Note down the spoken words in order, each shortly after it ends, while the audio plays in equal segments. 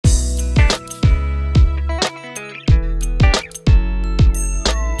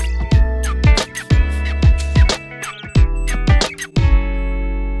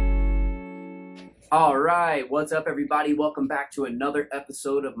right, what's up everybody? Welcome back to another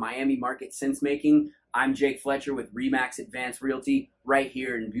episode of Miami Market Sense Making. I'm Jake Fletcher with RE/MAX Advance Realty right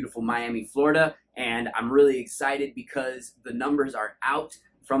here in beautiful Miami, Florida. And I'm really excited because the numbers are out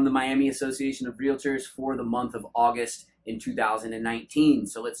from the Miami Association of Realtors for the month of August in 2019.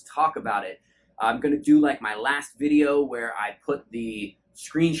 So let's talk about it. I'm going to do like my last video where I put the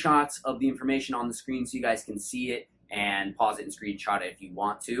screenshots of the information on the screen so you guys can see it and pause it and screenshot it if you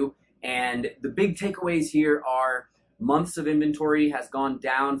want to. And the big takeaways here are months of inventory has gone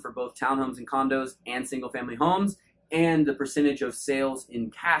down for both townhomes and condos and single family homes, and the percentage of sales in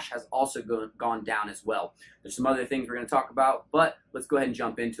cash has also gone down as well. There's some other things we're going to talk about, but let's go ahead and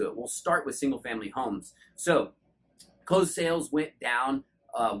jump into it. We'll start with single family homes. So closed sales went down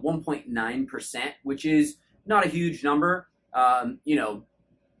 1.9%, which is not a huge number.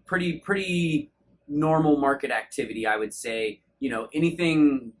 Pretty normal market activity, I would say.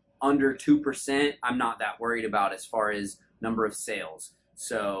 Anything under 2%, I'm not that worried about as far as number of sales.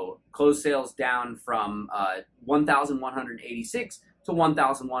 So closed sales down from 1,186 to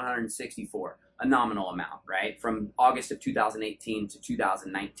 1,164, a nominal amount, right? From August of 2018 to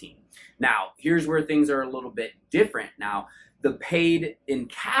 2019. Now, here's where things are a little bit different. Now, the paid in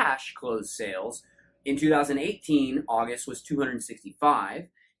cash closed sales in 2018, August was 265.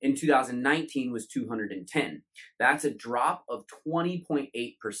 In 2019 was 210. That's a drop of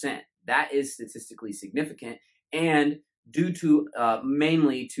 20.8%. That is statistically significant, and due to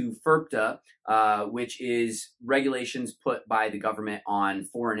mainly to FIRPTA, which is regulations put by the government on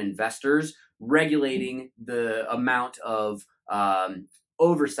foreign investors, regulating the amount of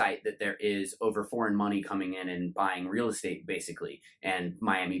oversight that there is over foreign money coming in and buying real estate, basically, and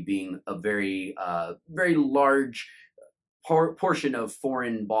Miami being a very large portion of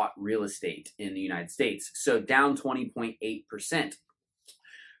foreign bought real estate in the United States. So down 20.8%.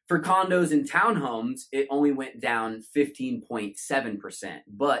 For condos and townhomes, it only went down 15.7%,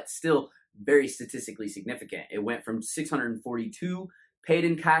 but still very statistically significant. It went from 642 paid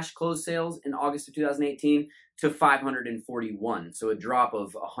in cash closed sales in August of 2018 to 541. So a drop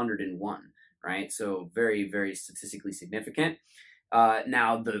of 101, right? So very statistically significant.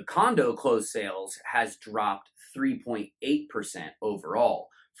 Now, the condo closed sales has dropped 3.8% overall,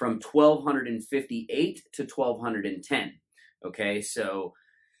 from 1,258 to 1,210. Okay, so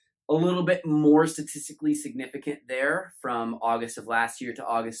a little bit more statistically significant there from August of last year to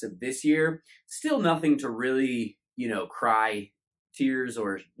August of this year. Still nothing to really, cry tears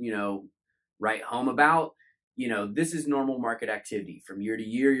or, write home about. This is normal market activity. From year to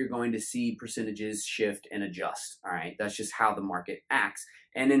year, you're going to see percentages shift and adjust. All right. That's just how the market acts.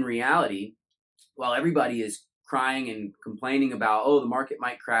 And in reality, while everybody is crying and complaining about, oh, the market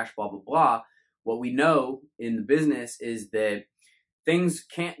might crash, blah, blah, blah, what we know in the business is that things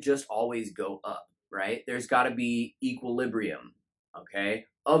can't just always go up, right? There's got to be equilibrium. Okay.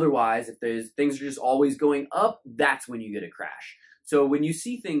 Otherwise, if things are just always going up, that's when you get a crash. So when you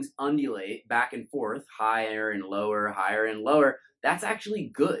see things undulate back and forth, higher and lower, that's actually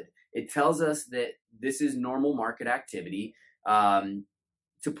good. It tells us that this is normal market activity.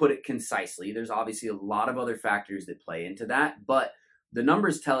 To put it concisely, there's obviously a lot of other factors that play into that, but the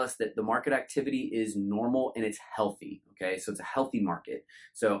numbers tell us that the market activity is normal and it's healthy. Okay, so it's a healthy market.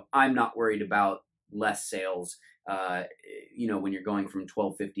 So I'm not worried about less sales. When you're going from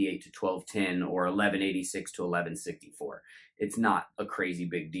 1,258 to 1,210 or 1,186 to 1,164, it's not a crazy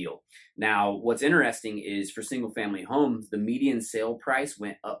big deal. Now, what's interesting is for single family homes, the median sale price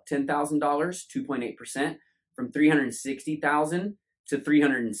went up $10,000, 2.8%, from $360,000 to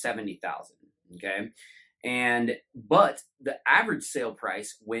 $370,000. Okay, but the average sale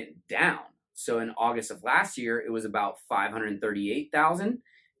price went down. So in August of last year, it was about $538,000.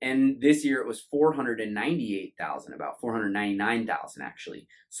 And this year it was $498,000, about $499,000 actually.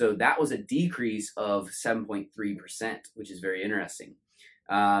 So that was a decrease of 7.3%, which is very interesting.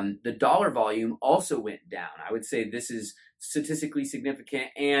 The dollar volume also went down. I would say this is statistically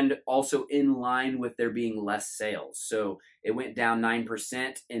significant and also in line with there being less sales. So it went down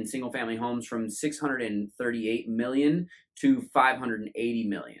 9% in single family homes from 638 million to 580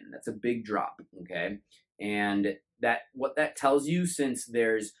 million. That's a big drop, okay? And what that tells you, since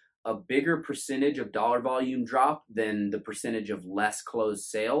there's a bigger percentage of dollar volume drop than the percentage of less closed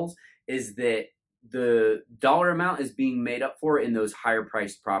sales, is that the dollar amount is being made up for in those higher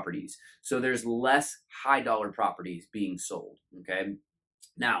priced properties. So there's less high dollar properties being sold, okay?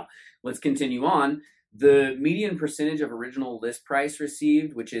 Now, let's continue on. The median percentage of original list price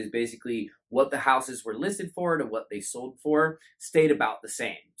received, which is basically what the houses were listed for to what they sold for, stayed about the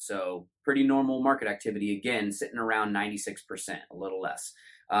same. So pretty normal market activity, again, sitting around 96%, a little less.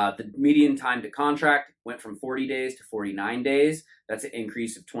 The median time to contract went from 40 days to 49 days. That's an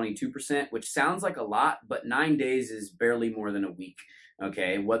increase of 22%, which sounds like a lot, but 9 days is barely more than a week.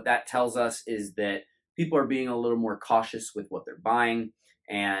 Okay, what that tells us is that people are being a little more cautious with what they're buying.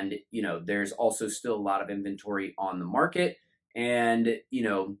 And, there's also still a lot of inventory on the market. And,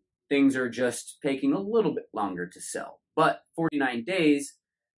 things are just taking a little bit longer to sell. But 49 days,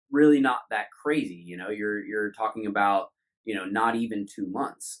 really not that crazy. You're talking about, not even 2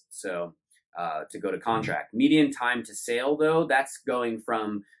 months. So to go to contract. Median time to sale, though, that's going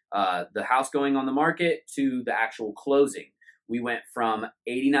from the house going on the market to the actual closing. We went from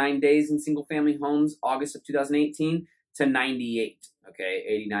 89 days in single family homes, August of 2018, to 98. Okay,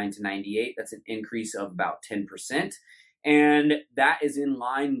 89 to 98. That's an increase of about 10%. And that is in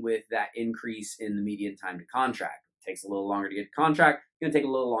line with that increase in the median time to contract. It takes a little longer to get to contract. It's going to take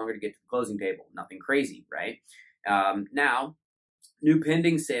a little longer to get to the closing table. Nothing crazy, right? Now, new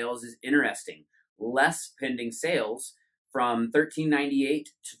pending sales is interesting. Less pending sales from 1398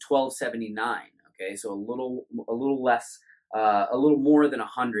 to 1279. Okay, so a little less, a little more than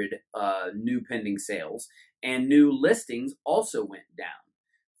 100 new pending sales, and new listings also went down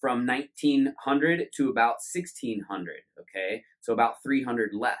from 1900 to about 1600. Okay, so about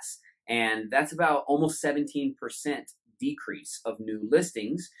 300 less, and that's about almost 17% decrease of new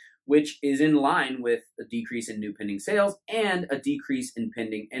listings, which is in line with a decrease in new pending sales and a decrease in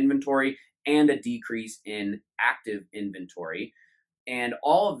pending inventory and a decrease in active inventory. And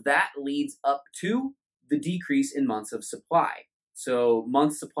all of that leads up to the decrease in months of supply. So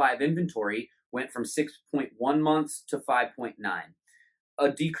months supply of inventory went from 6.1 months to 5.9,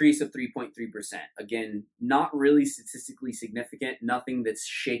 a decrease of 3.3%. Again, not really statistically significant, nothing that's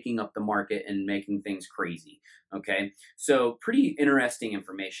shaking up the market and making things crazy. Okay, so pretty interesting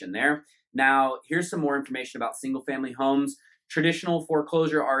information there. Now, here's some more information about single family homes, traditional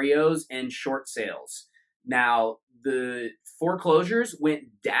foreclosure REOs, and short sales. Now, the foreclosures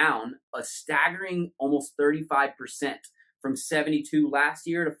went down a staggering almost 35%, from 72 last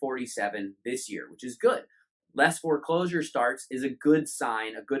year to 47 this year, which is good. Less foreclosure starts is a good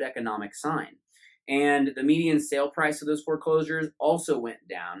sign, a good economic sign. And the median sale price of those foreclosures also went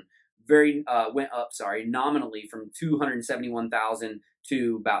up, nominally from 271,000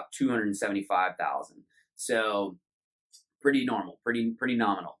 to about 275,000. So pretty normal, pretty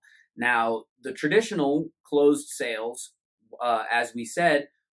nominal. Now, the traditional closed sales, as we said,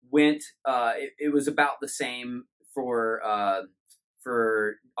 it was about the same for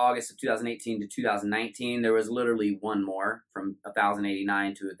August of 2018 to 2019. There was literally one more, from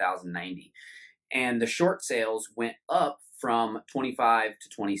 1,089 to 1,090. And the short sales went up from 25 to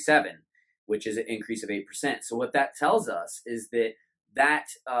 27, which is an increase of 8%. So what that tells us is that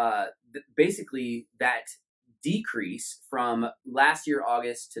basically that decrease from last year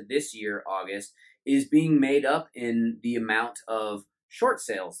August to this year August is being made up in the amount of short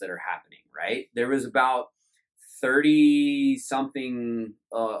sales that are happening, right? There was about 30 something,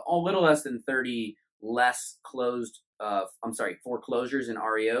 a little less than 30 less foreclosures and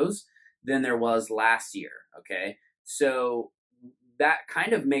REOs than there was last year. Okay, so that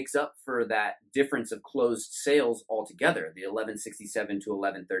kind of makes up for that difference of closed sales altogether, the 1167 to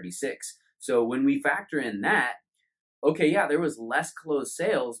 1136. So when we factor in that, okay, yeah, there was less closed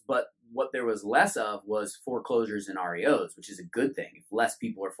sales, but what there was less of was foreclosures and REOs, which is a good thing. If less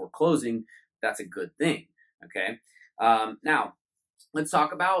people are foreclosing, that's a good thing. Okay. Now let's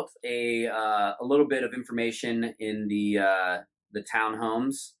talk about a little bit of information in the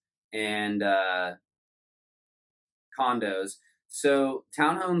townhomes and condos. So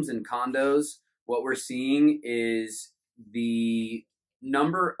townhomes and condos, what we're seeing is the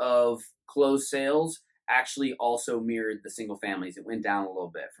number of closed sales actually also mirrored the single families. It went down a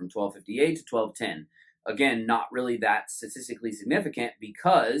little bit from 1258 to 1210. Again, not really that statistically significant,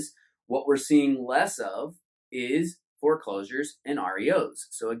 because what we're seeing less of is foreclosures and REOs.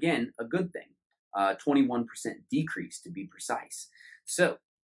 So again, a good thing. 21% decrease, to be precise. So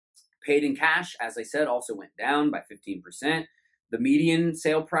paid in cash, as I said, also went down by 15%. The median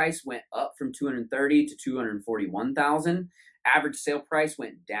sale price went up from 230 to 241,000. Average sale price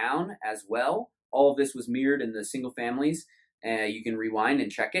went down as well. All of this was mirrored in the single families. You can rewind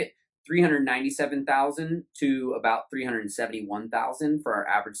and check it. 397,000 to about 371,000 for our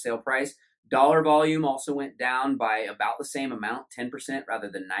average sale price. Dollar volume also went down by about the same amount, 10% rather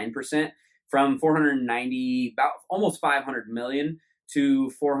than 9%, from 490, about almost 500 million to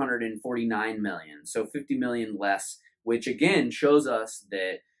 449 million. So 50 million less, which again shows us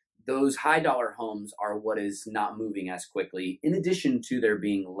that those high dollar homes are what is not moving as quickly, in addition to there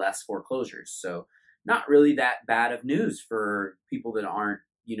being less foreclosures. So not really that bad of news for people that aren't,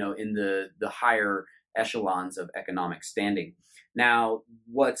 you know, in the higher echelons of economic standing. Now,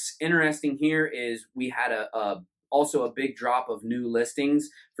 what's interesting here is we had also a big drop of new listings.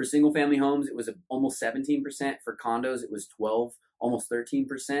 For single family homes, it was almost 17%. For condos, it was 12, almost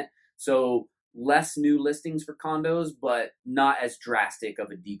 13%. So less new listings for condos, but not as drastic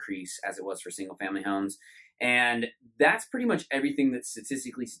of a decrease as it was for single family homes. And that's pretty much everything that's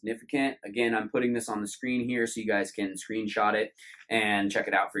statistically significant. Again, I'm putting this on the screen here so you guys can screenshot it and check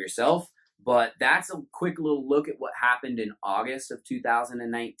it out for yourself. But that's a quick little look at what happened in August of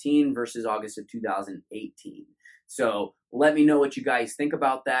 2019 versus August of 2018. So let me know what you guys think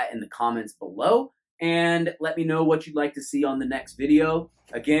about that in the comments below. And let me know what you'd like to see on the next video.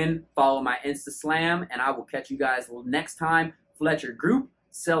 Again, follow my Insta Slam, and I will catch you guys next time. Fletcher Group,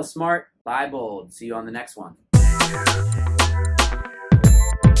 sell smart, buy bold. See you on the next one.